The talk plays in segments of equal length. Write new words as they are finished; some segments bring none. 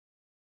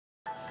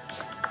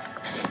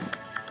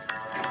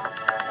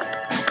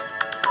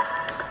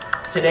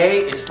Today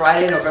is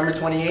Friday, November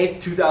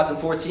 28th,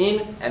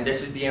 2014, and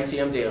this is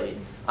BMTM Daily.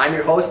 I'm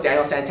your host,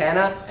 Daniel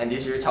Santana, and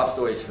these are your top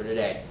stories for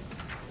today.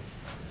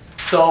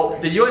 So,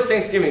 the U.S.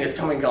 Thanksgiving is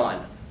come and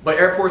gone, but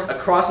airports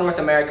across North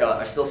America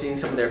are still seeing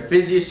some of their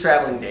busiest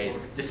traveling days,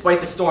 despite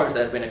the storms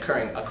that have been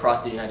occurring across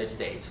the United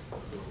States.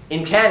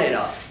 In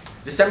Canada,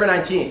 December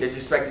 19th is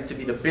expected to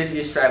be the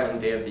busiest traveling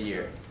day of the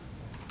year.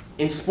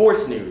 In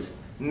sports news,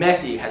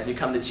 Messi has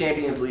become the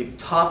Champions League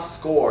top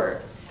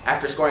scorer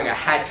after scoring a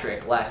hat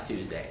trick last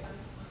Tuesday.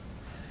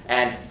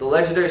 And the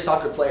legendary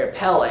soccer player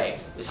Pelé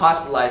is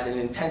hospitalized in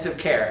intensive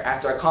care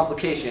after a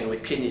complication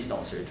with kidney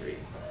stone surgery.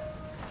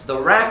 The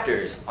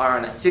Raptors are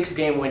on a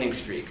 6-game winning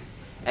streak,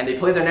 and they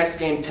play their next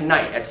game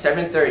tonight at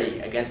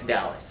 7:30 against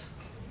Dallas.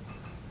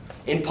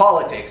 In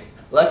politics,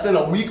 less than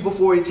a week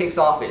before he takes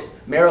office,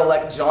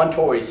 Mayor-elect John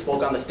Tory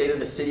spoke on the state of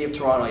the City of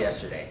Toronto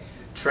yesterday.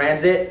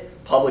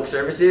 Transit, public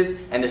services,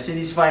 and the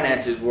city's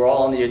finances were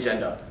all on the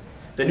agenda.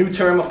 The new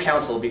term of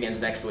council begins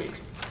next week.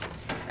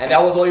 And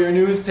that was all your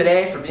news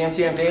today for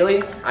BMTM Daily.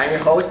 I'm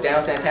your host,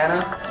 Daniel Santana.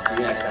 I'll see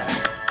you next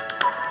time.